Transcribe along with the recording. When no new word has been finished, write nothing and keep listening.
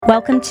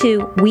Welcome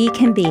to We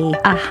Can Be,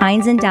 a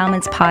Heinz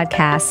Endowments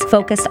podcast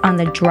focused on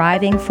the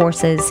driving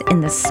forces in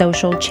the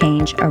social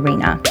change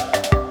arena.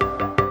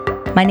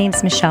 My name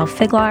is Michelle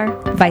Figlar,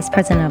 Vice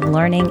President of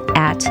Learning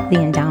at the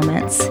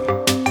Endowments.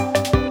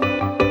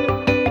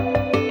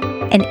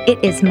 And it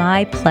is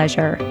my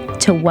pleasure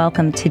to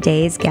welcome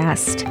today's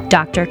guest,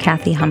 Dr.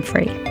 Kathy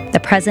Humphrey,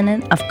 the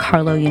president of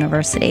Carlow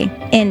University.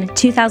 In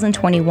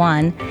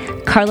 2021,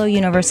 Carlow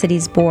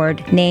University's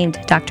board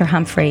named Dr.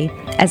 Humphrey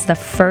as the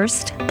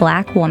first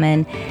Black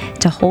woman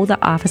to hold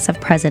the office of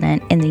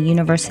president in the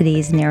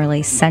university's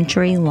nearly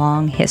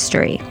century-long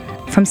history.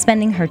 From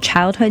spending her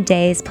childhood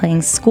days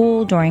playing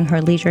school during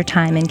her leisure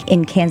time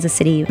in Kansas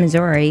City,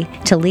 Missouri,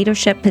 to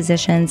leadership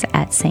positions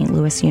at St.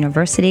 Louis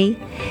University,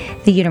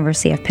 the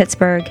University of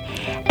Pittsburgh,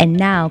 and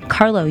now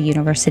Carlow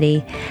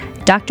University,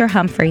 Dr.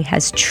 Humphrey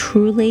has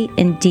truly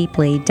and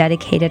deeply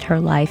dedicated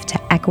her life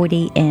to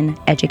equity in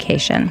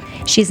education.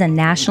 She's a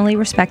nationally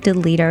respected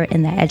leader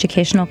in the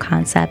educational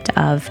concept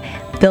of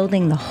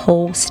building the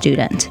whole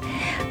student,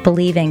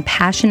 believing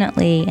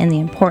passionately in the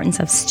importance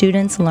of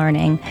students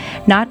learning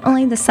not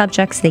only the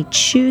subjects they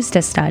choose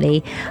to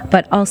study,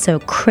 but also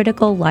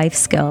critical life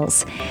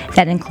skills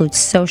that include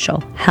social,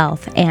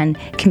 health, and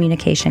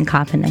communication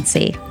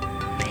competency.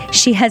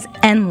 She has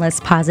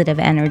endless positive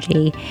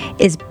energy,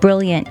 is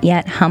brilliant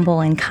yet humble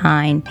and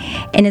kind,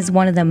 and is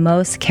one of the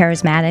most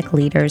charismatic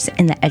leaders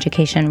in the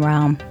education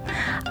realm.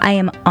 I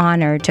am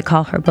honored to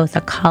call her both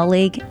a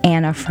colleague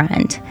and a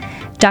friend.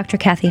 Dr.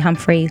 Kathy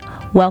Humphrey,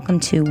 welcome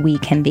to We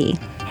Can Be.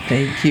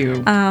 Thank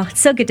you. Oh,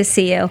 it's so good to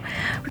see you.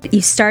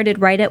 You started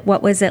right at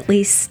what was at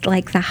least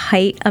like the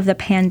height of the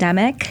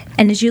pandemic.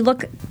 And as you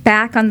look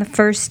back on the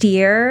first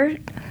year,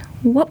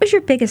 what was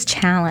your biggest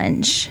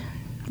challenge?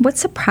 What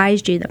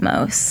surprised you the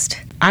most?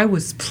 I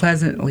was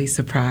pleasantly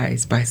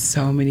surprised by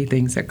so many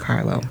things at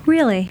Carlow.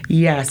 Really?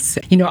 Yes.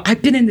 You know,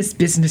 I've been in this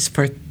business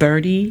for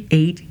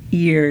 38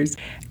 years,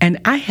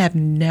 and I have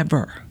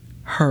never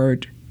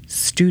heard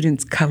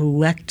students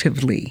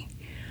collectively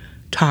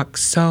talk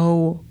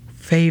so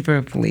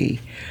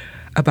favorably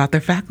about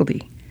their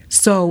faculty.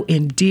 So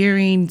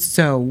endearing,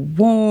 so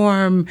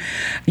warm,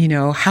 you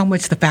know, how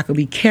much the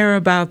faculty care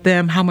about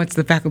them, how much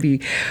the faculty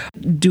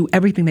do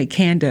everything they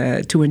can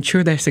to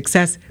ensure their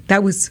success.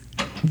 That was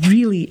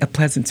really a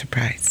pleasant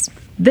surprise.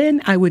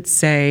 Then I would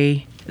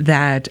say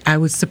that I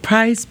was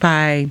surprised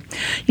by,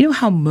 you know,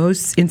 how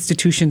most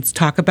institutions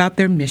talk about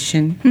their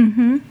mission.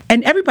 Mm-hmm.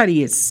 And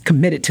everybody is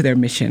committed to their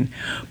mission.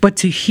 But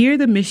to hear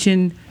the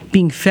mission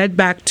being fed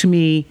back to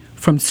me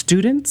from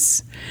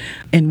students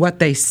and what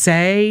they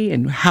say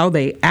and how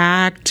they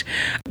act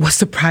was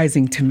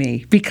surprising to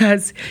me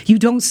because you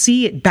don't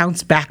see it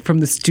bounce back from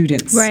the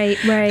students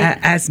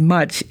as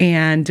much.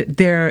 And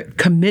their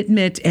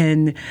commitment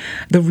and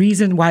the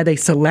reason why they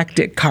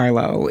selected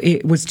Carlow,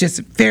 it was just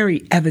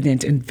very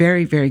evident and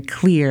very, very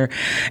clear.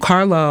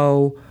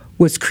 Carlow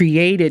was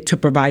created to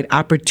provide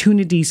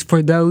opportunities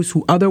for those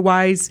who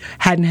otherwise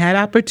hadn't had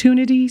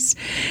opportunities,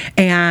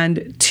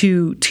 and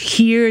to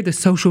hear the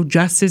social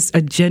justice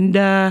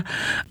agenda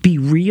be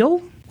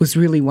real was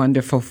really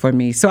wonderful for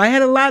me. So I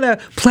had a lot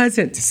of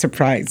pleasant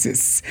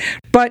surprises.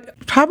 But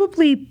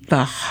probably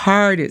the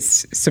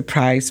hardest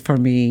surprise for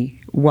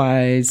me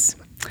was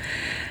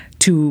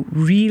to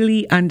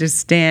really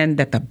understand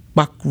that the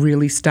buck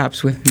really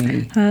stops with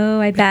me. Oh,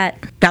 I bet.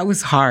 That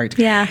was hard.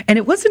 Yeah. And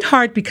it wasn't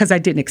hard because I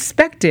didn't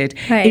expect it.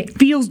 Right. It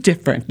feels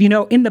different. You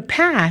know, in the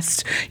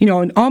past, you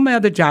know, in all my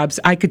other jobs,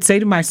 I could say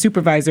to my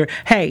supervisor,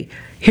 hey,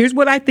 here's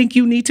what I think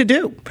you need to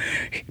do.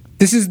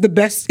 This is the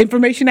best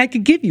information I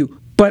could give you.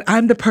 But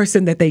I'm the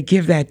person that they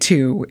give that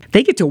to.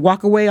 They get to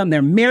walk away on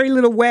their merry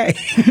little way,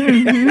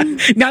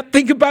 not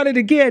think about it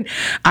again.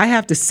 I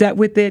have to sit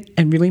with it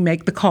and really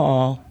make the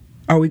call.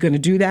 Are we going to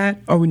do that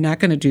or are we not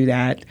going to do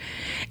that?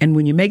 And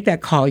when you make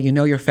that call, you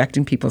know you're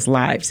affecting people's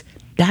lives.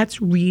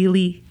 That's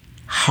really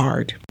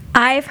hard.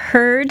 I've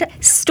heard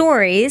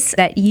stories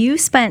that you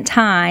spent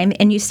time,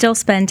 and you still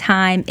spend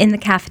time, in the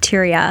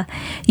cafeteria.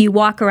 You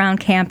walk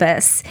around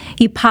campus.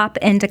 You pop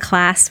into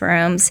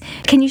classrooms.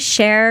 Can you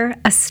share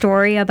a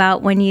story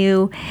about when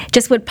you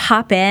just would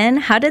pop in?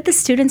 How did the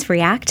students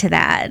react to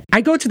that? I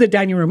go to the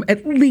dining room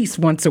at least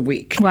once a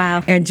week.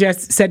 Wow. And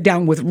just sat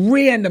down with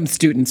random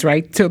students,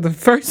 right? So the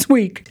first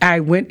week I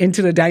went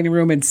into the dining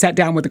room and sat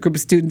down with a group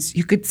of students.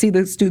 You could see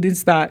the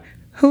students thought,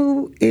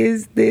 who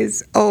is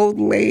this old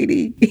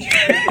lady?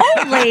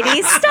 Old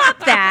lady, stop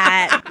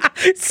that.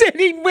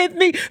 Sitting with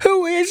me.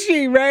 Who is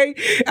she, right?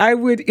 I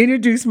would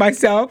introduce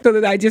myself so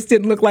that I just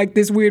didn't look like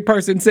this weird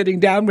person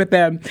sitting down with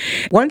them.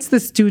 Once the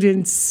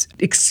students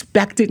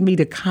expected me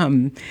to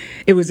come,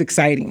 it was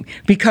exciting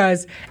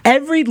because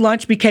every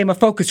lunch became a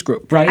focus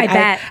group, right? I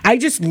bet. I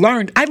just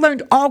learned. I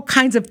learned all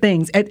kinds of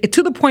things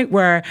to the point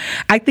where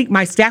I think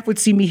my staff would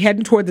see me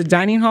heading toward the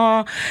dining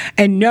hall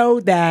and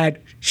know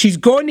that she's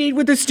going to eat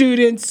with the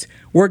students.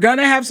 we're going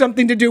to have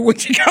something to do when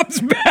she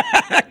comes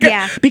back.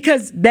 Yeah.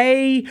 Because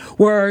they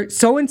were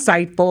so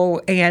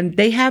insightful, and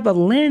they have a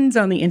lens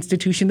on the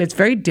institution that's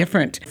very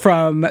different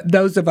from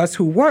those of us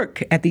who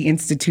work at the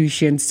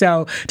institution.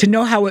 So to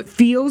know how it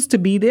feels to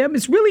be them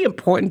is really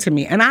important to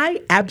me. And I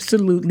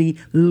absolutely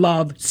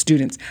love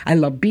students. I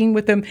love being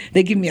with them.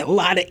 They give me a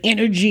lot of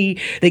energy.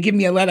 They give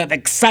me a lot of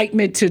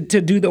excitement to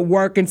do the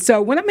work. And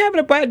so when I'm having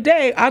a bad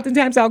day,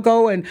 oftentimes I'll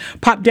go and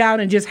pop down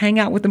and just hang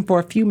out with them for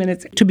a few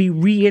minutes to be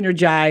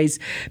re-energized,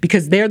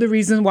 because they're the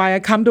reason why I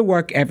come to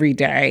work every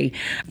day.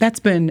 That's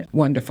been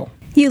wonderful.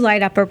 You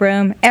light up a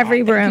room,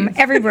 every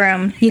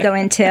room you go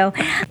into.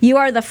 You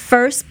are the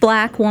first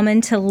Black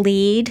woman to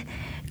lead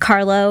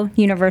Carlow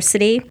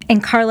University,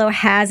 and Carlow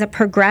has a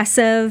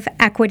progressive,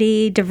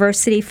 equity,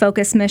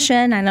 diversity-focused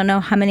mission. I don't know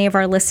how many of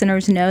our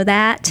listeners know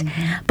that,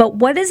 but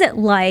what is it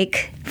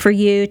like for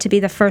you to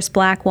be the first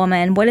Black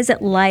woman? What is it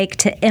like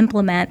to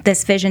implement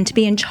this vision, to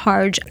be in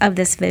charge of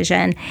this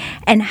vision,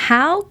 and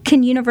how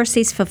can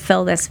universities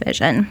fulfill this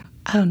vision?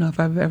 I don't know if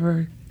I've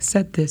ever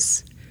said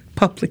this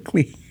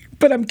publicly,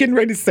 but I'm getting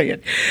ready to say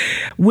it.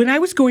 When I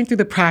was going through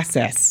the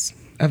process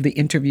of the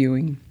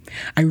interviewing,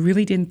 I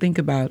really didn't think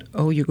about,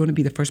 you're going to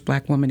be the first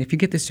Black woman. If you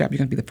get this job, you're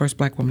going to be the first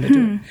Black woman to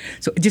do it.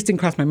 So it just didn't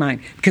cross my mind,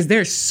 because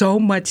there's so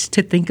much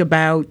to think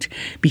about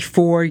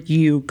before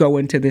you go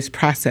into this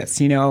process,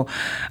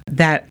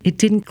 that it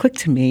didn't click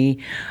to me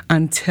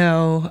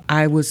until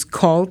I was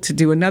called to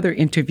do another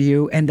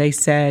interview, and they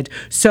said,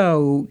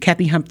 so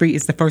Kathy Humphrey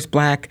is the first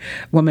Black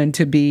woman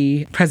to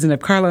be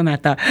president of Carlow. And I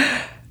thought,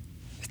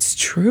 it's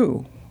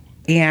true.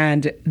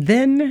 And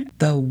then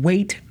the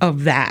weight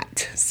of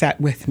that sat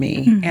with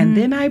me. And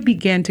then I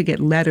began to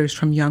get letters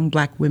from young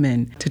Black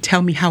women to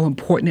tell me how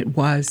important it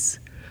was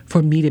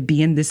for me to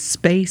be in this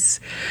space,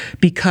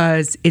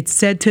 because it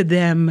said to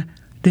them,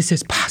 this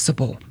is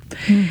possible.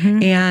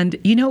 And,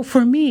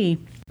 for me,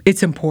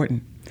 it's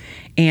important.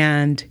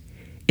 And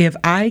if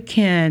I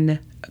can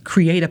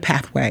create a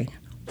pathway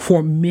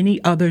for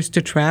many others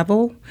to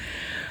travel,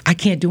 I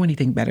can't do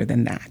anything better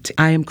than that.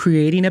 I am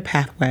creating a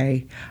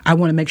pathway. I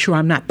want to make sure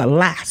I'm not the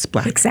last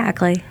Black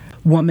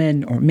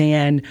woman or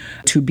man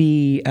to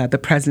be the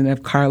president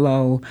of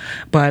Carlow,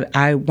 but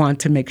I want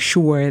to make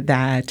sure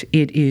that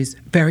it is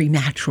very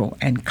natural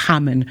and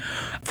common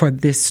for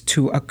this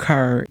to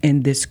occur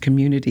in this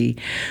community.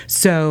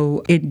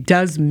 So it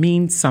does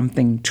mean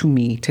something to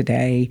me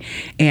today,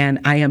 and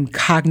I am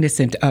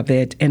cognizant of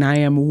it, and I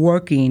am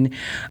working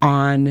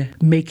on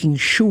making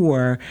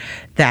sure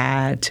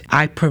that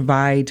I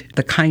provide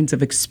the kinds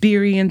of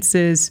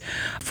experiences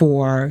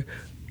for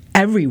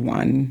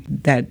everyone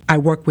that I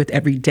work with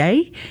every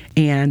day,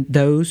 and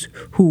those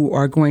who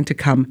are going to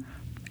come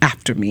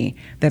after me,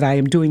 that I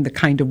am doing the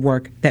kind of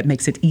work that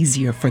makes it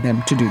easier for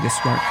them to do this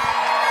work.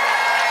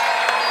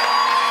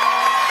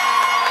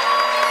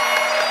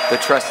 The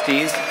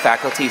trustees,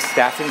 faculty,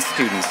 staff, and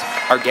students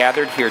are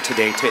gathered here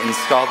today to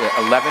install the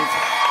 11th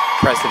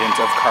president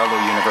of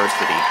Carlow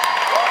University.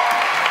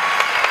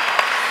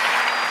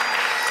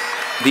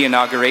 The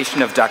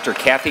inauguration of Dr.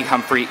 Kathy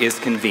Humphrey is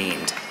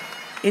convened.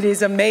 It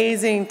is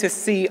amazing to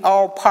see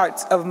all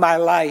parts of my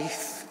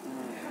life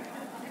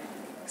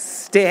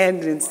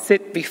stand and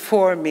sit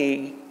before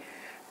me.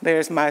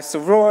 There's my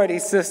sorority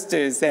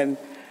sisters and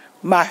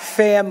my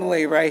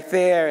family right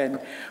there, and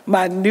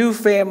my new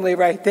family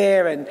right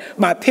there, and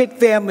my Pitt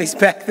family's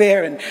back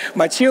there, and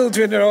my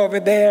children are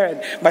over there,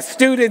 and my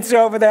students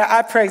are over there.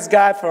 I praise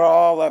God for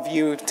all of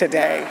you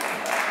today.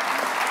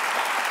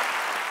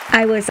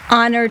 I was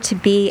honored to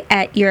be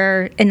at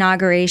your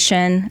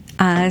inauguration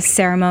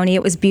ceremony.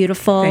 It was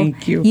beautiful.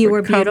 Thank you. You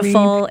were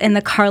beautiful in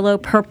the Carlow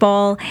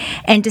purple,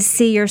 and to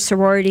see your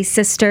sorority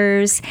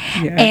sisters,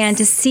 and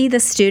to see the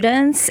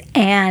students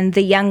and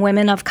the young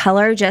women of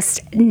color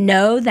just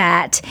know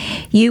that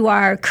you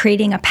are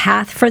creating a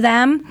path for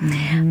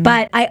them.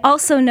 But I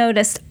also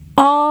noticed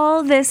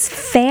all this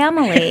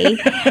family.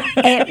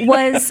 It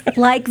was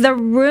like the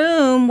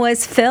room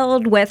was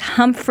filled with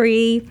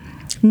Humphrey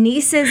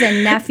nieces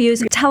and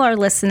nephews. Tell our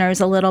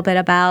listeners a little bit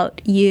about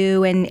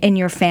you and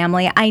your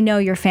family. I know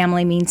your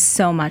family means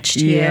so much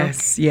to you.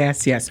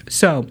 Yes.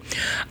 So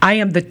I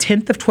am the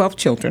 10th of 12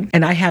 children,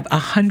 and I have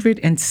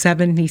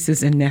 107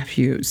 nieces and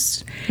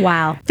nephews.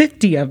 Wow.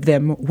 50 of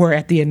them were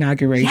at the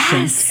inauguration.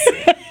 Yes.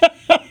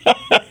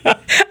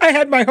 I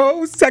had my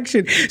whole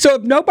section. So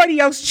if nobody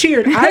else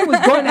cheered, I was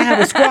going to have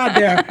a squad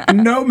there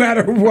no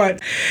matter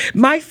what.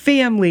 My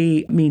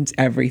family means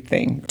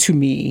everything to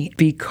me,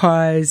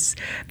 because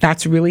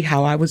that's really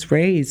how I was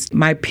raised.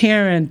 My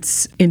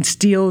parents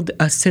instilled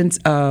a sense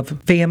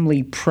of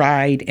family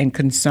pride and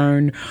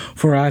concern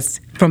for us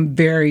from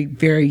very,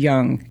 very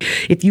young.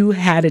 If you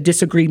had a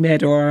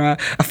disagreement or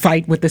a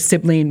fight with a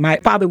sibling, my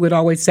father would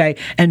always say,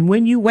 and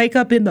when you wake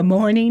up in the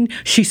morning,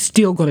 she's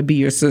still going to be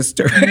your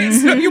sister.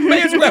 So you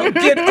may as well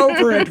get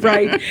over it,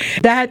 right?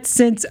 That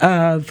sense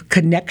of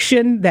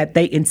connection that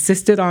they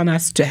insisted on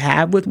us to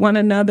have with one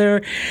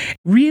another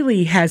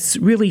really has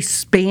really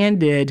spanned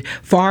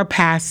far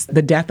past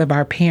the death of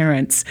our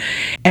parents.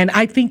 And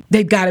I think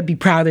they've got to be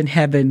proud in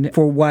heaven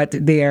for what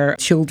their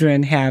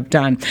children have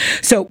done.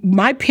 So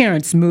my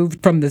parents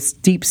moved from the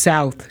deep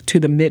South to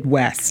the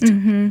Midwest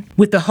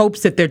with the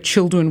hopes that their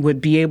children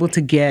would be able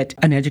to get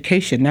an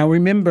education. Now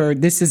remember,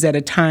 this is at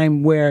a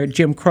time where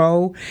Jim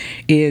Crow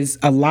is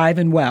alive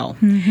and well.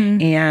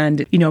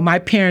 And, you know, my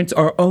parents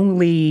are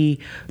only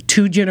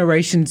 2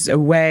 generations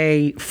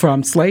away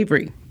from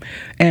slavery.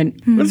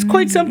 And it's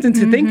quite something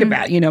to think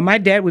about. You know, my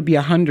dad would be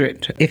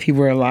 100 if he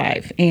were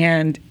alive.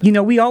 And, you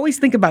know, we always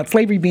think about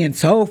slavery being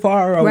so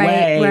far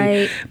away.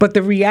 Right. But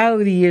the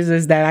reality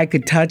is that I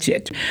could touch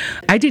it.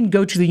 I didn't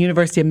go to the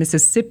University of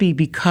Mississippi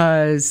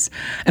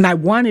and I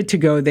wanted to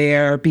go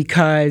there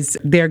because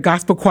their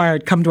gospel choir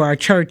had come to our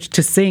church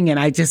to sing, and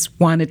I just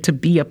wanted to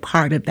be a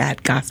part of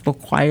that gospel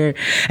choir.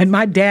 And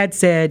my dad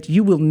said,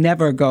 "You will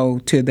never go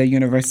to the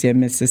University of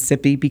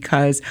Mississippi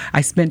because I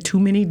spent too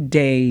many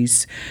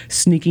days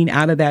sneaking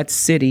out of that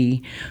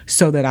city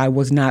so that I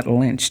was not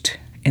lynched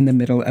in the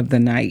middle of the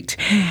night."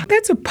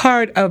 That's a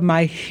part of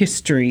my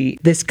history,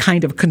 this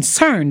kind of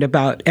concern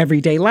about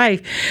everyday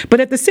life. But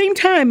at the same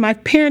time, my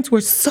parents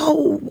were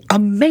so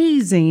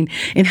amazing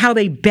in how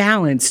they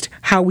balanced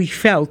how we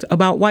felt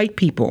about white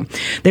people.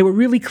 They were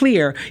really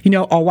clear, you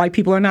know, all white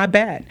people are not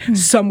bad.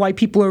 Some white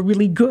people are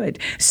really good.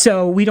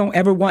 So we don't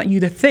ever want you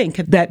to think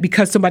that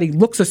because somebody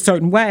looks a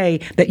certain way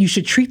that you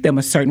should treat them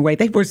a certain way.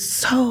 They were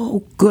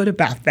so good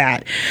about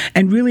that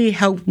and really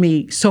helped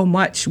me so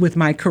much with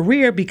my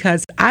career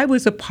because I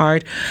was a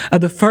part of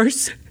the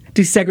first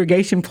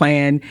desegregation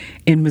plan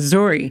in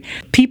Missouri.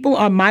 People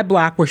on my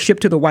block were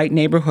shipped to the white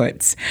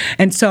neighborhoods.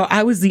 And so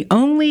I was the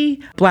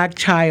only black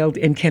child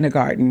in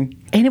kindergarten,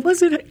 and it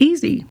wasn't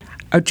easy.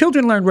 Our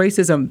children learn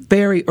racism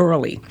very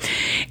early.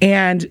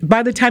 And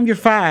by the time you're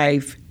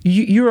 5,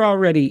 you're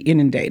already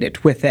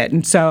inundated with it.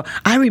 And so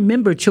I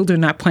remember children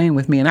not playing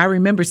with me. And I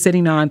remember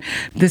sitting on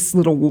this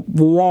little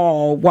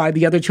wall while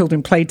the other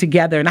children played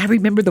together. And I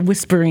remember the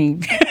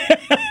whispering.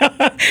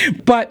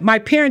 But my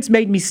parents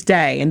made me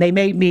stay, and they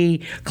made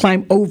me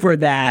climb over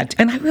that.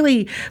 And I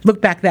really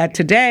look back at that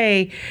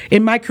today.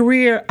 In my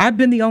career, I've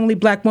been the only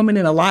black woman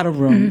in a lot of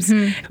rooms.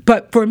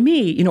 But for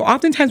me, you know,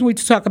 oftentimes when we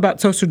talk about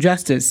social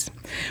justice,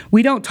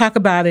 we don't talk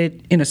about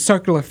it in a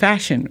circular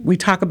fashion. We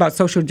talk about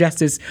social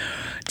justice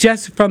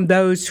just from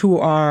those who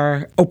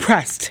are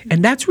oppressed.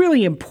 And that's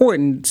really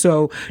important,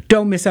 so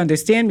don't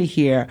misunderstand me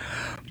here.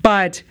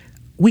 But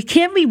we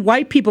can't leave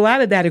white people out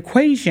of that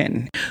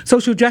equation.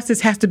 Social justice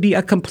has to be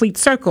a complete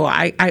circle.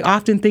 I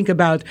often think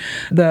about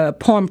the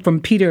poem from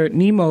Peter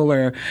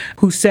Niemöller,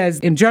 who says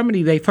in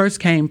Germany they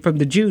first came from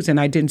the Jews and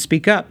I didn't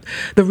speak up.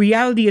 The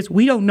reality is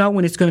we don't know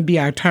when it's going to be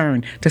our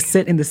turn to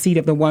sit in the seat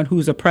of the one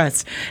who's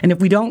oppressed. And if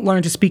we don't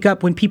learn to speak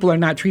up when people are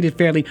not treated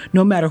fairly,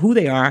 no matter who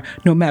they are,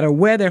 no matter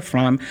where they're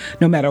from,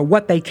 no matter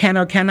what they can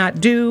or cannot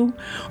do,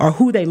 or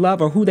who they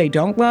love or who they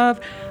don't love,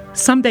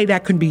 someday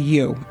that can be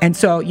you. And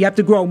so you have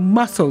to grow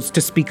muscles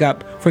to speak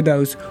up for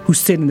those who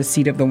sit in the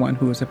seat of the one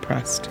who is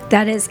oppressed.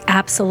 That is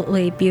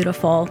absolutely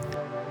beautiful.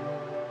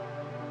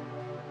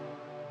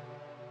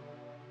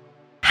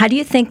 How do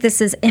you think this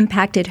has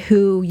impacted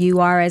who you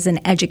are as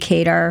an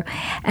educator,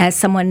 as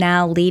someone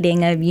now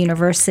leading a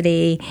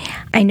university?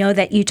 I know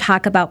that you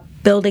talk about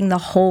building the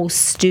whole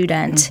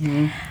student.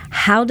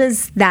 How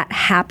does that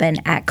happen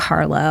at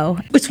Carlow?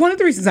 It's one of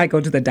the reasons I go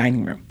to the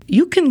dining room.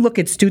 You can look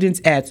at students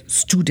as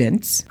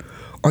students,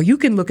 or you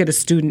can look at a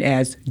student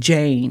as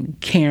Jane,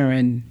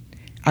 Karen,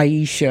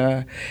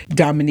 Aisha,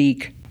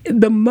 Dominique.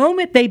 The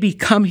moment they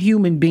become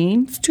human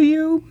beings to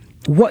you,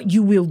 what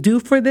you will do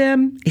for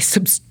them is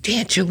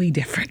substantially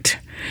different.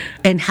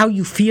 And how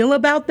you feel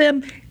about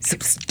them,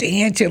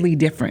 substantially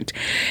different.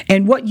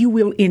 And what you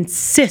will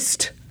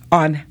insist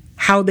on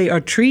how they are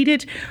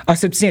treated are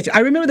substantial. I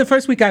remember the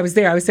first week I was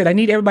there, I said, I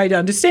need everybody to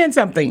understand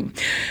something.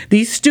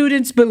 These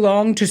students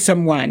belong to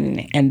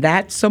someone, and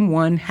that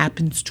someone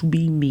happens to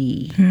be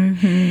me.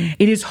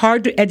 It is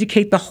hard to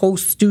educate the whole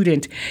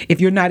student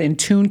if you're not in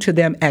tune to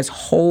them as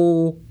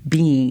whole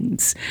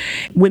beings.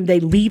 When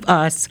they leave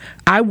us,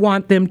 I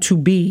want them to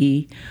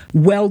be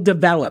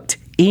well-developed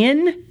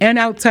in and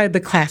outside the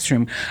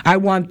classroom. I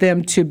want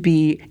them to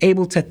be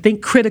able to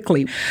think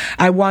critically.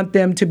 I want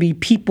them to be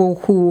people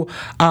who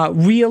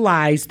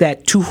realize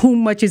that to whom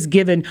much is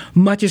given,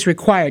 much is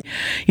required.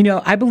 You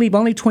know, I believe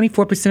only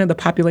 24% of the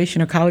population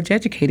are college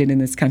educated in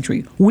this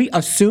country. We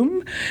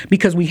assume,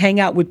 because we hang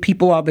out with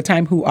people all the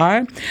time who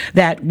are,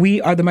 that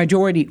we are the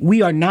majority.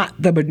 We are not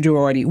the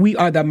majority. We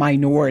are the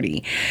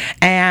minority.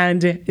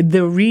 And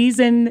the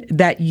reason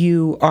that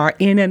you are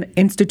in an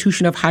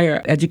institution of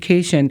higher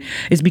education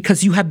is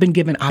because you have been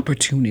given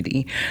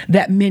opportunity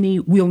that many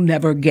will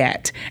never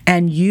get.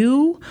 And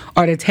you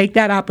are to take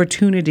that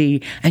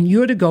opportunity and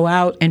you're to go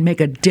out and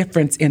make a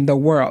difference in the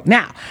world.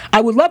 Now,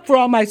 I would love for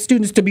all my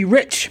students to be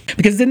rich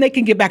because then they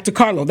can get back to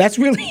Carlo. That's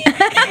really...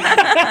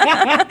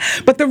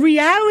 But the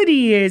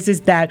reality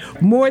is that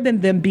more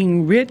than them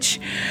being rich,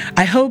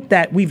 I hope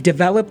that we've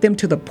developed them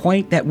to the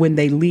point that when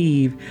they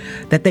leave,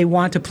 that they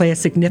want to play a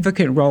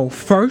significant role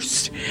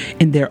first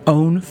in their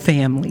own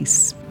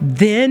families,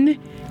 then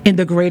in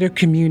the greater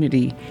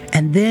community,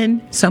 and then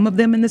some of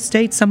them in the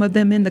state, some of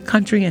them in the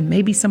country, and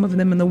maybe some of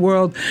them in the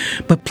world.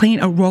 But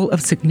playing a role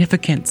of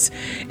significance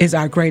is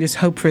our greatest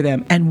hope for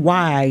them, and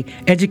why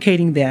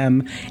educating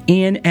them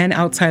in and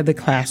outside the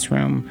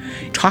classroom,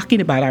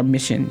 talking about our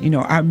mission,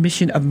 our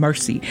mission of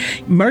mercy.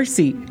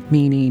 Mercy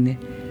meaning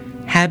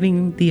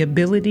having the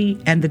ability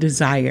and the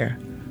desire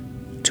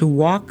to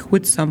walk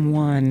with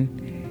someone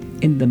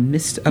in the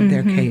midst of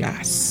their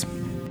chaos.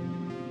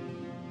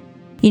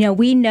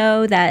 We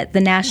know that the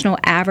national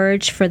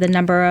average for the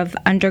number of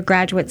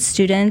undergraduate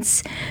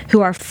students who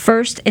are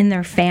first in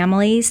their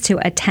families to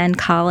attend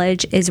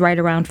college is right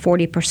around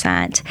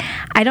 40%.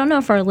 I don't know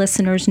if our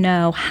listeners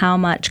know how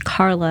much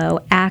Carlo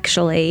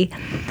actually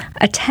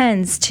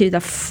attends to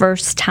the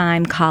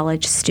first-time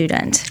college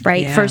student,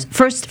 right? Yeah.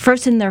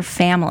 First in their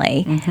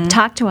family. Mm-hmm.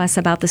 Talk to us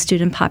about the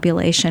student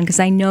population, because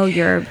I know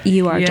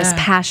you are just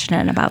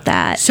passionate about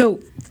that. So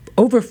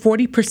over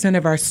 40%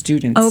 of our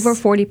students... Over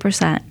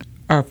 40%.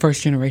 Are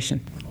first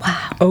generation.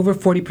 Wow. Over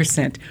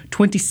 40%.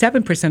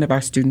 27% of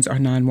our students are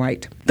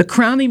non-white. The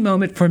crowning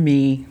moment for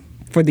me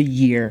for the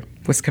year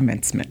was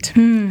commencement.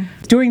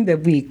 During the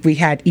week, we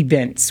had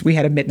events. We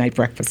had a midnight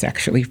breakfast,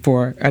 actually,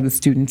 for the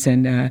students.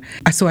 And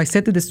so I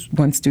said to this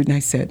one student, I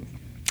said,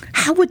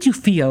 how would you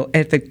feel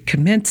at the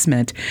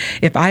commencement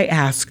if I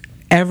asked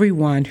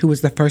everyone who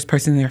was the first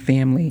person in their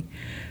family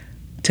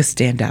to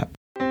stand up?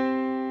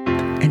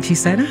 And she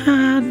said,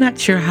 I'm not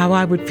sure how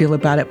I would feel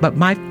about it, but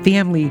my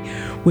family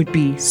would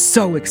be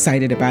so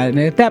excited about it. And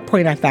at that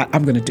point, I thought,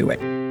 I'm going to do it.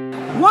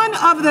 One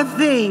of the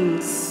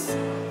things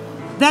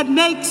that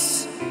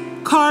makes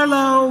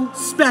Carlo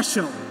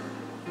special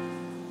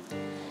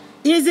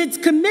is its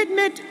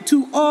commitment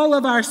to all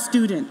of our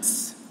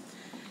students,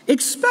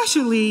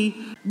 especially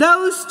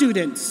those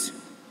students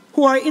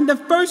who are in the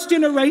first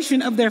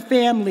generation of their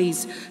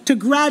families to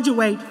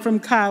graduate from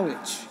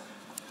college,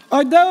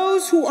 or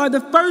those who are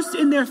the first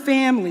in their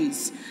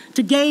families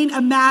to gain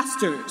a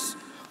master's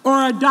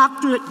or a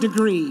doctorate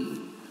degree.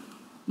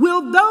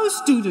 Will those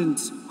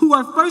students who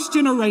are first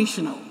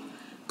generational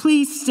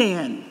please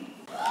stand?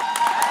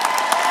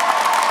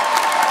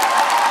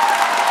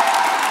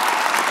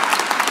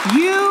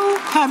 You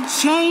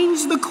have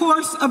changed the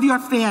course of your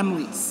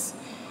families,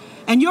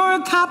 and your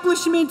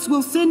accomplishments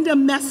will send a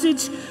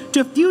message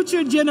to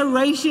future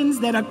generations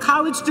that a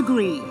college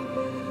degree,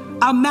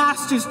 a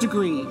master's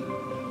degree,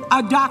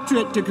 a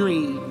doctorate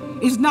degree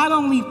is not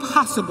only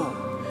possible,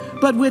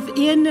 but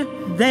within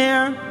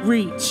their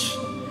reach.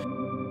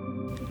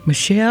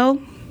 Michelle,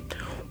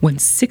 when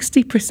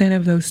 60%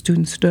 of those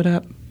students stood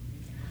up,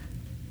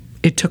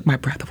 it took my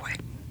breath away.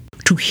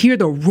 To hear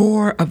the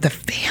roar of the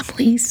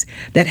families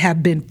that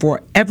have been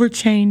forever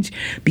changed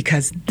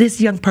because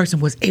this young person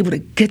was able to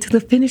get to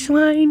the finish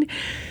line,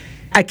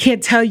 I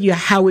can't tell you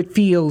how it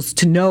feels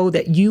to know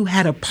that you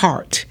had a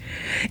part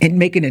in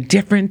making a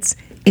difference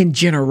in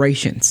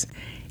generations.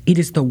 It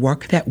is the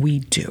work that we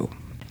do.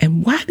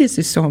 And why this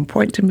is so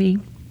important to me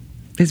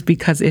is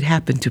because it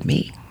happened to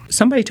me.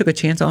 Somebody took a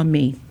chance on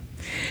me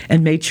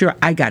and made sure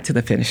I got to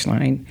the finish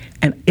line.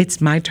 And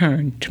it's my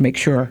turn to make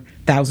sure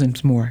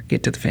thousands more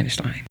get to the finish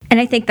line. And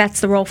I think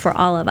that's the role for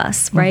all of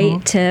us, right?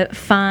 Mm-hmm. To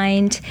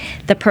find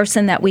the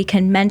person that we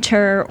can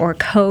mentor or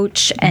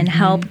coach and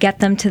help get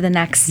them to the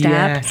next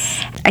step.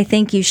 Yes. I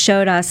think you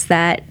showed us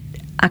that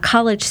a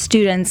college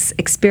student's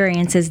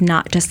experience is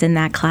not just in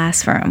that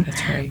classroom.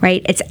 That's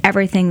right. It's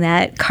everything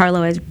that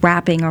Carlo is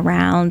wrapping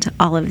around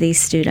all of these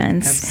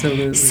students.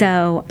 Absolutely.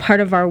 So part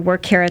of our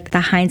work here at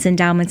the Heinz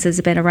Endowments has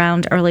been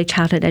around early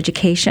childhood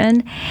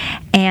education,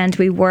 and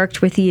we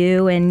worked with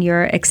you and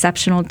your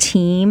exceptional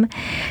team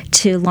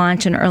to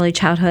launch an early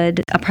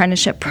childhood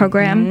apprenticeship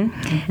program.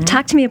 Mm-hmm.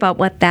 Talk to me about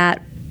what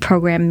that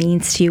program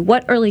means to you,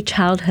 what early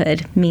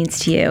childhood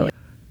means to you.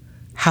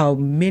 How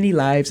many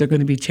lives are going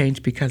to be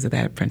changed because of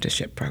that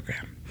apprenticeship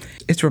program.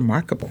 It's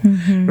remarkable,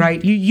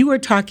 right? You are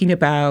talking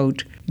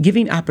about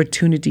giving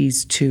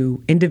opportunities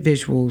to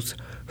individuals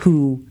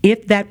who,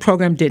 if that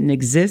program didn't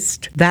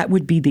exist, that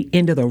would be the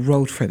end of the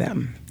road for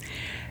them.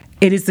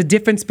 It is the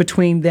difference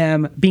between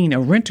them being a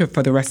renter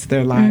for the rest of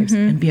their lives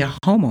and being a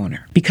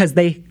homeowner, because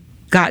they've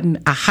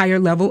gotten a higher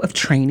level of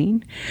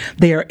training.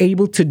 They are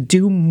able to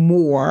do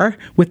more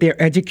with their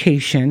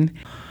education.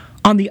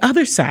 On the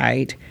other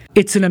side,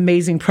 it's an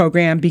amazing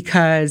program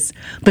because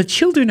the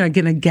children are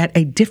going to get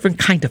a different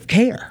kind of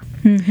care.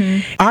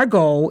 Our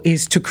goal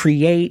is to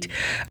create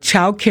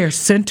child care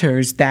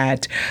centers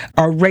that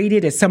are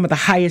rated as some of the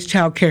highest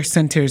child care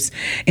centers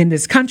in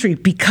this country.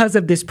 Because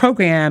of this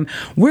program,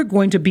 we're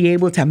going to be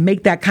able to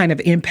make that kind of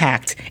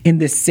impact in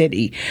this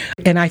city.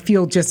 And I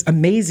feel just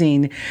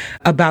amazing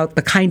about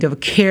the kind of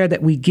care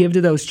that we give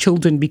to those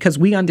children, because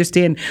we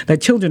understand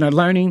that children are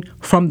learning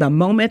from the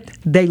moment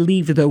they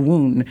leave the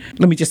womb.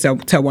 Let me just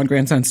tell one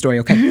grandson's story,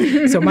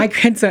 okay? So my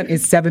grandson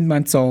is 7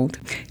 months old.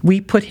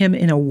 We put him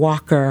in a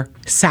walker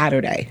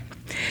Saturday,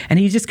 and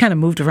he just kind of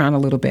moved around a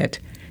little bit.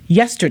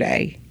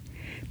 Yesterday,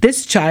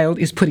 this child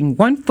is putting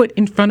one foot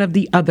in front of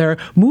the other,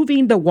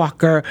 moving the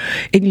walker,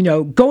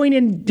 and, going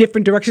in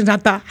different directions. I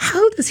thought,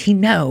 how does he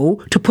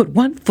know to put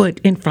one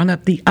foot in front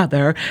of the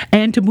other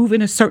and to move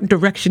in a certain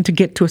direction to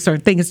get to a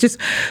certain thing? It's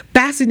just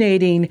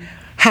fascinating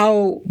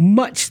how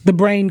much the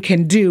brain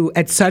can do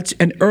at such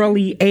an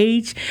early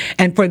age.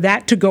 And for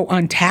that to go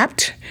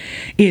untapped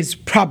is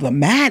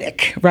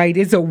problematic, right?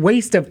 It's a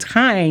waste of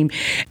time.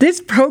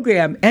 This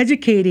program,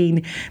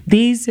 educating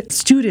these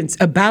students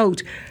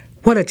about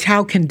what a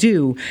child can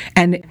do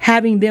and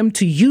having them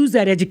to use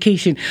that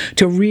education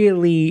to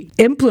really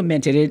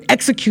implement it and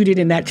execute it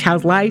in that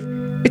child's life,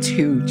 it's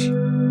huge.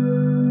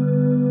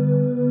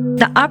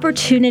 The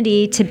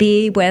opportunity to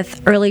be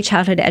with early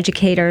childhood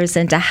educators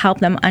and to help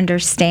them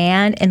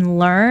understand and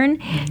learn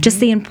just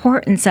the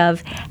importance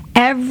of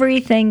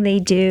everything they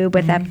do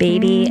with that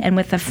baby and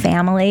with the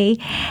family.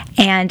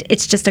 And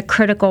it's just a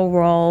critical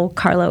role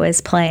Carlo is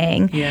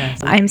playing. Yes.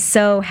 I'm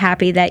so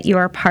happy that you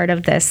are part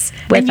of this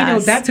with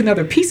us. That's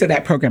another piece of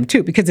that program,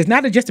 too, because it's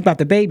not just about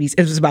the babies.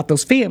 It's about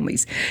those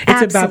families.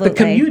 It's about the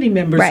community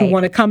members who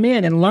want to come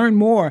in and learn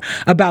more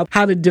about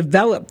how to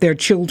develop their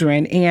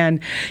children. And,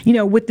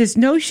 with this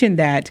notion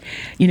that,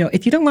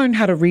 if you don't learn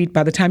how to read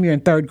by the time you're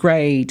in third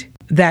grade,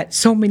 that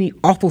so many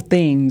awful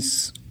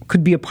things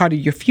could be a part of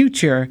your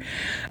future.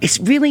 It's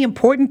really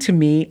important to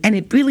me, and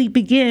it really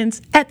begins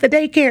at the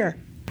daycare.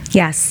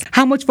 Yes.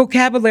 How much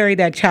vocabulary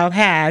that child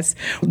has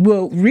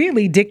will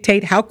really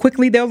dictate how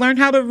quickly they'll learn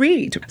how to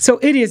read. So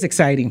it is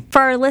exciting.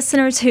 For our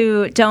listeners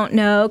who don't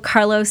know,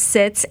 Carlo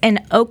sits in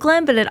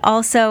Oakland, but it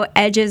also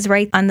edges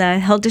right on the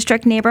Hill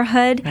District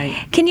neighborhood.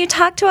 Right. Can you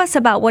talk to us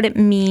about what it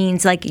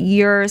means, like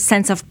your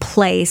sense of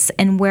place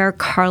and where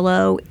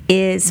Carlo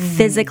is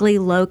physically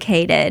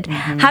located?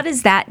 How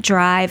does that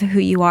drive who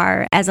you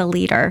are as a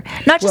leader?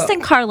 Not just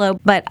in Carlo,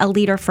 but a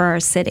leader for our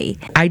city.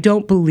 I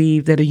don't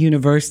believe that a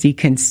university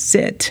can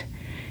sit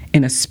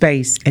in a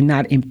space and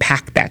not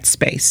impact that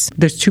space.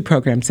 There's two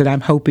programs that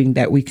I'm hoping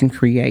that we can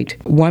create.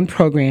 One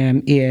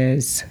program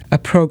is a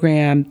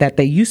program that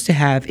they used to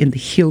have in the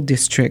Hill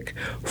District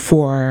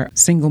for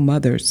single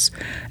mothers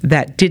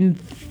that didn't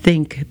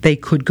think they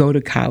could go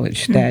to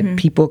college, that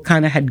people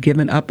kind of had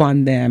given up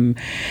on them.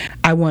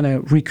 I want to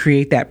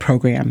recreate that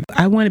program.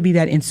 I want to be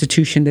that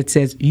institution that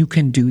says, you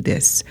can do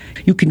this.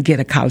 You can get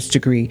a college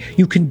degree.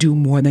 You can do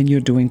more than you're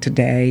doing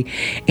today.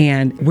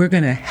 And we're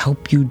going to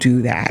help you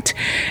do that.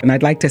 And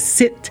I'd like to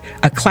sit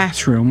a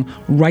classroom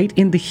right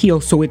in the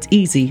Hill so it's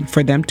easy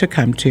for them to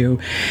come to.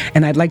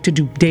 And I'd like to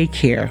do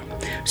daycare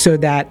so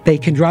that they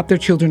can drop their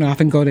children off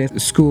and go to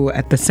school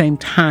at the same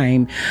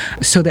time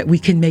so that we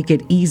can make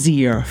it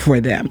easier for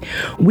them.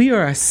 We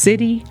are a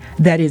city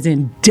that is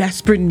in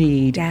desperate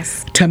need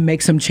to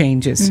make some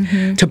changes,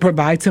 to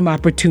provide some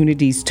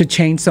opportunities, to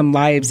change some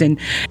lives. And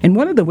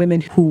one of the women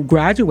who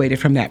graduated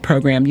from that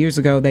program years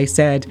ago, they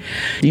said,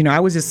 I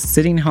was just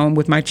sitting home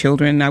with my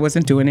children. I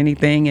wasn't doing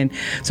anything. And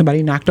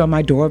somebody knocked on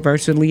my door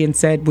virtually and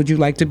said, would you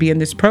like to be in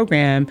this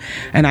program?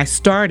 And I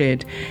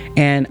started,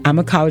 and I'm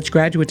a college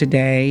graduate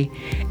today,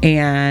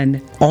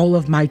 and all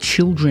of my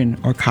children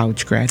are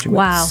college graduates.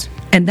 Wow.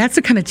 And that's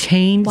the kind of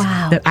change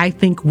that I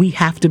think we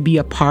have to be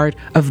a part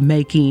of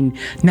making,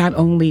 not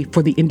only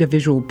for the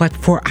individual, but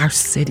for our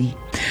city.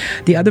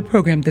 The other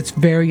program that's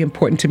very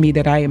important to me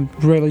that I am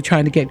really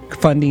trying to get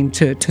funding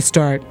to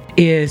start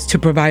is to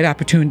provide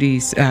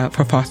opportunities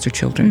for foster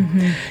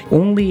children.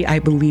 Only, I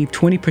believe,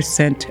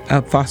 20%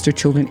 of foster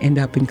children end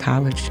up in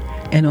college,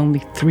 and only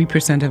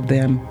 3% of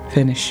them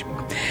finish.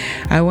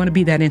 I want to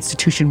be that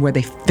institution where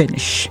they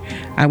finish.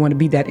 I want to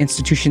be that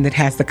institution that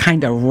has the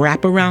kind of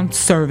wraparound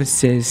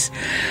services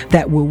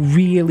that will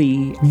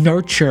really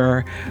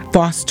nurture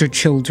foster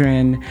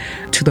children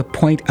to the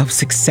point of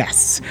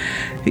success.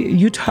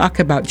 You talk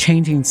about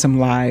changing some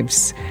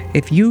lives.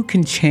 If you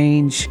can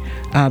change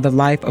the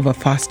life of a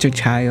foster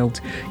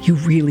child, you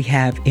really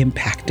have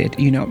impacted.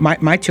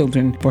 My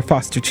children were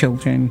foster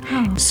children,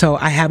 so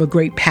I have a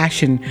great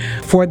passion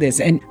for this.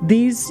 And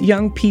these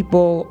young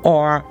people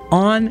are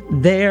on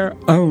their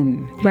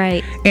own.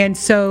 Right. And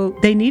so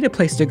they need a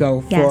place to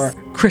go for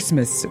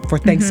Christmas, for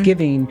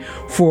Thanksgiving,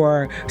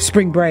 for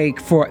spring break,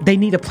 they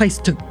need a place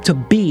to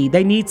be.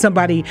 They need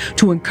somebody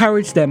to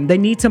encourage them. They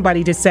need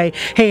somebody to say,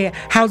 hey,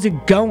 how's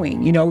it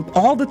going? You know,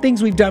 all the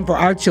things we've done for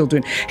our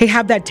children. Hey,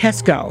 how'd that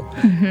test go?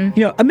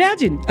 You know,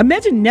 imagine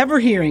never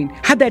hearing,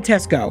 how'd that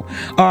test go?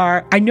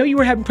 Or, I know you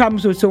were having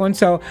problems with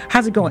so-and-so.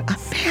 How's it going?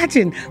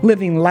 Imagine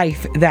living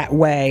life that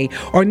way,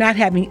 or not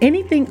having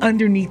anything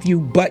underneath you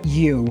but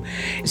you.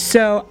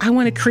 So I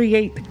want to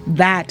create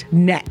that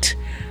net,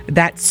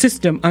 that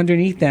system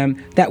underneath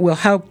them that will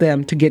help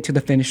them to get to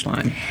the finish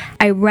line.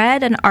 I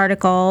read an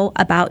article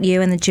about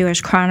you in the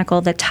Jewish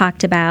Chronicle that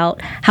talked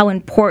about how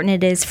important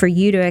it is for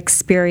you to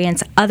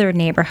experience other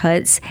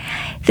neighborhoods.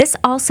 This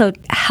also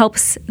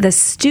helps the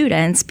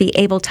students be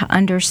able to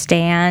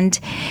understand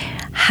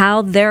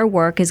how their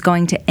work is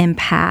going to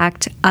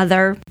impact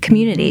other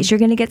communities. You're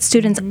going to get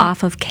students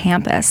off of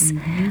campus.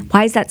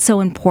 Why is that so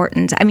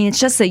important? I mean, it's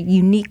just a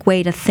unique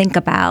way to think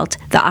about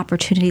the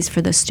opportunities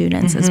for the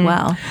students as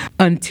well.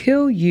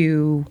 Until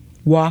you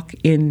walk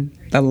in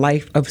the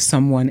life of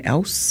someone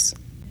else,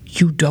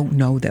 you don't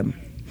know them.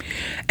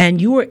 And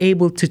you are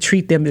able to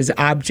treat them as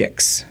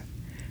objects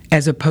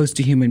as opposed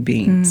to human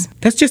beings.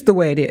 That's just the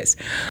way it is.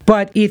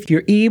 But if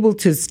you're able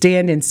to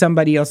stand in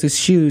somebody else's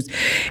shoes,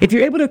 if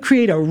you're able to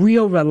create a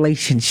real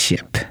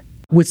relationship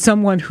with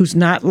someone who's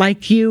not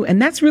like you,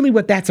 and that's really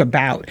what that's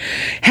about.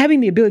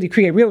 Having the ability to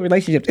create real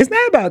relationships. It's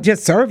not about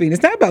just serving.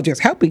 It's not about just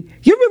helping.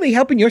 You're really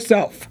helping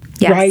yourself,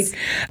 right?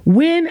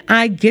 When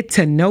I get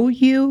to know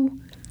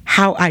you,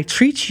 how I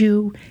treat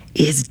you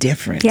is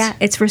different. Yeah,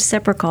 it's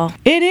reciprocal.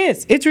 It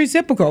is. It's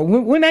reciprocal.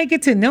 When I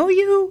get to know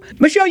you,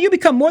 Michelle, you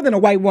become more than a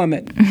white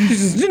woman.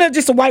 You're not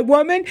just a white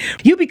woman.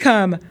 You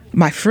become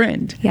my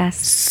friend. Yes.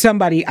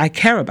 Somebody I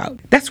care about.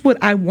 That's what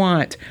I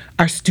want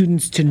our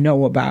students to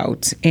know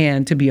about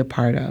and to be a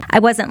part of. I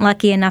wasn't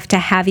lucky enough to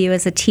have you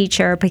as a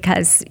teacher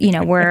because, you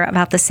know, we're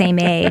about the same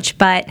age,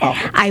 but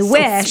I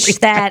wish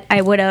that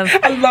I would have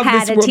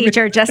had a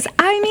teacher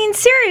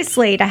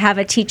seriously, to have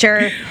a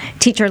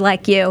teacher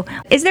like you.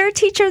 Is there a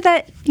teacher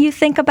that you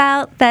think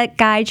about that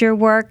guides your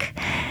work?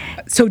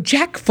 So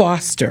Jack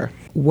Foster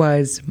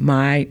was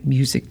my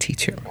music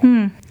teacher.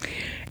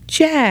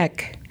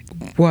 Jack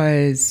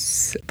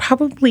was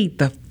probably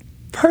the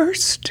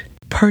first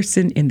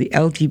person in the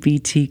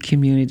LGBT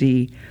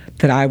community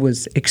that I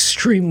was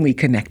extremely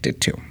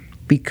connected to,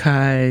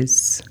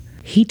 because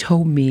he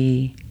told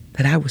me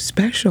that I was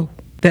special,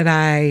 that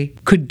I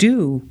could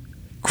do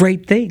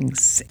great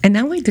things. And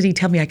not only did he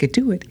tell me I could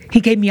do it,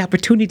 he gave me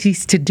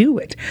opportunities to do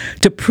it,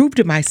 to prove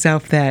to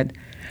myself that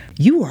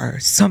you are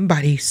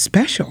somebody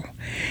special.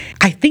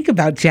 I think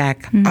about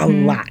Jack a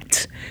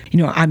lot. You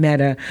know, I'm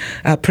at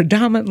a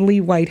predominantly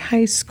white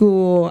high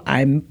school.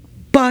 I'm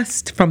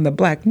bused from the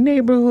black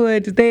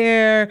neighborhood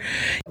there.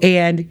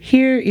 And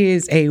here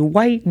is a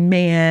white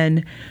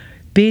man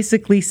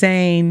basically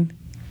saying,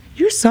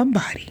 you're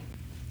somebody.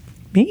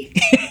 Me?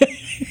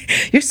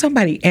 You're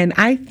somebody. And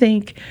I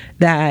think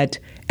that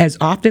as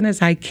often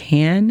as I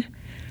can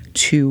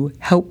to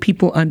help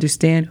people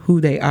understand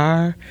who they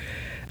are,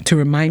 to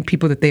remind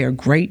people that they are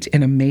great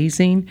and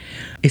amazing,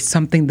 is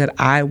something that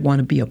I want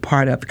to be a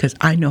part of, because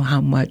I know how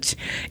much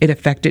it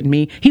affected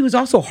me. He was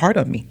also hard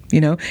on me,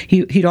 you know.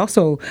 He'd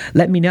also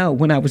let me know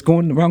when I was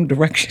going the wrong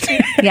direction.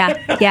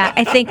 Yeah.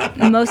 I think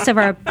most of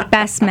our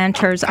best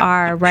mentors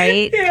are,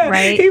 right? Yeah,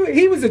 right?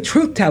 He was a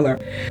truth teller.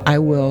 I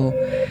will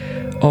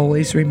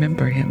always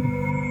remember him.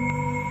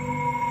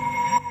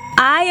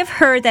 I have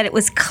heard that it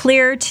was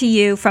clear to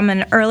you from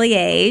an early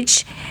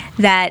age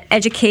that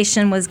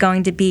education was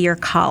going to be your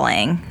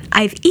calling.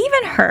 I've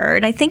even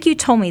heard, I think you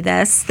told me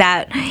this,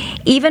 that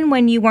even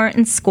when you weren't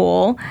in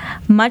school,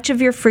 much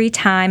of your free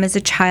time as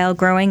a child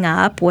growing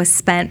up was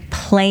spent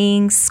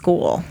playing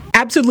school.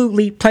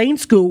 Absolutely. Playing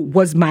school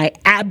was my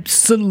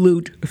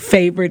absolute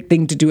favorite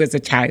thing to do as a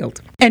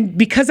child. And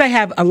because I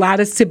have a lot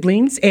of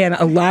siblings and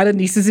a lot of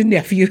nieces and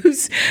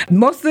nephews,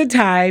 most of the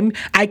time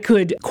I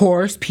could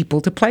coerce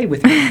people to play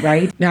with me,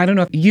 right? Now, I don't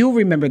know if you'll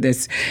remember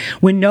this.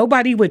 When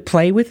nobody would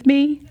play with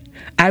me,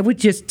 I would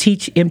just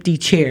teach empty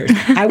chairs.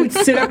 I would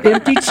sit up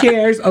empty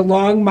chairs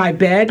along my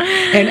bed,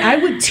 and I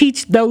would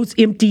teach those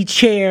empty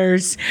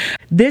chairs.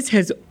 This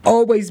has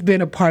always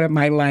been a part of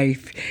my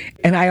life,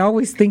 and I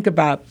always think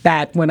about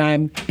that when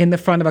I'm in the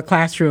front of a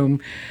classroom,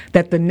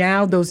 that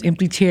now those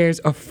empty chairs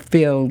are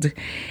filled,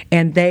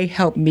 and they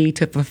help me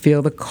to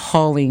fulfill the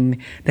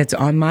calling that's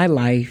on my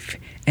life,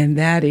 and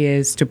that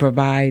is to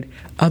provide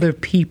other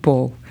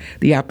people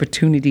the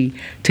opportunity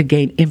to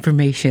gain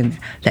information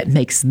that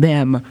makes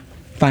them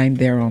find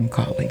their own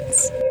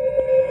callings.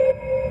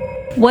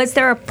 Was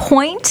there a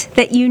point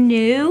that you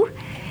knew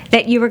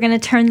that you were going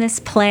to turn this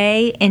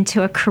play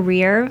into a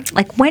career?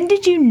 Like, when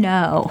did you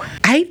know?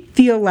 I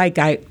feel like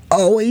I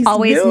always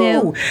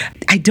knew.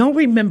 I don't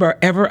remember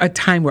ever a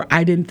time where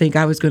I didn't think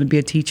I was going to be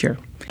a teacher.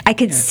 I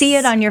could see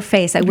it on your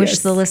face. I wish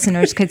the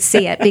listeners could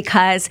see it,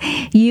 because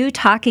you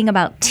talking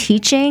about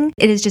teaching,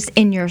 it is just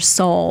in your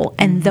soul.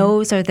 And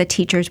those are the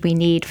teachers we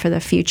need for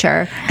the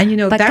future. And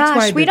but that's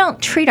why we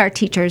don't treat our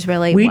teachers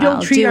really well. We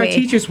don't treat our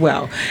teachers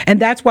well. And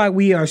that's why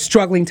we are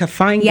struggling to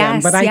find them.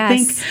 But I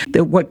think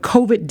that what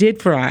COVID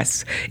did for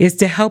us is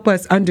to help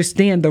us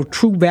understand the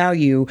true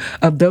value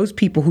of those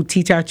people who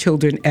teach our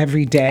children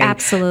every day.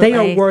 Absolutely. They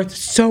are worth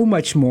so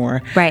much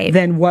more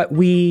than what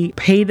we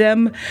pay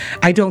them.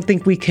 I don't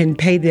think we can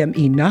pay them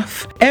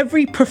enough.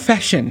 Every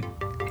profession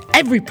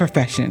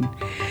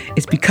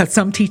is because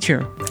some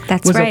teacher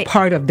was a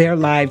part of their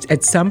lives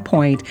at some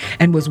point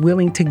and was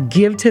willing to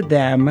give to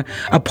them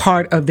a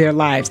part of their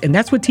lives. And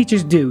that's what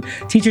teachers do.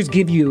 Teachers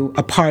give you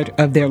a part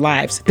of their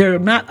lives. There are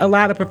not a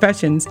lot of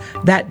professions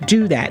that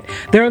do that.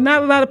 There are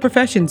not a lot of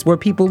professions where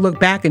people look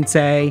back and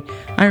say,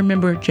 I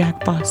remember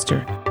Jack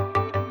Foster.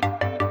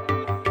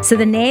 So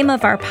the name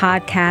of our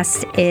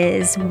podcast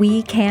is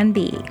We Can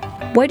Be.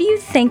 What do you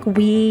think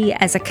we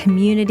as a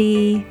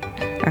community,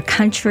 our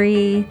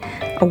country,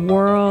 a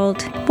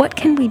world, what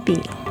can we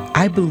be?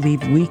 I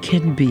believe we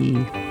can be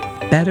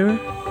better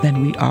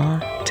than we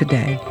are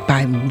today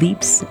by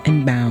leaps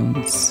and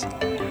bounds,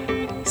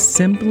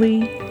 simply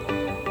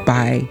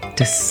by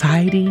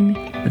deciding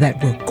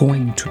that we're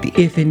going to be.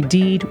 If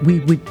indeed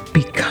we would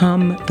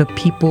become the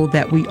people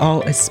that we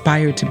all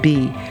aspire to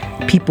be,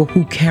 people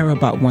who care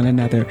about one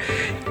another,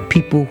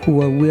 people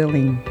who are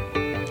willing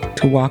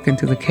to walk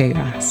into the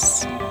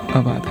chaos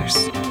of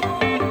others.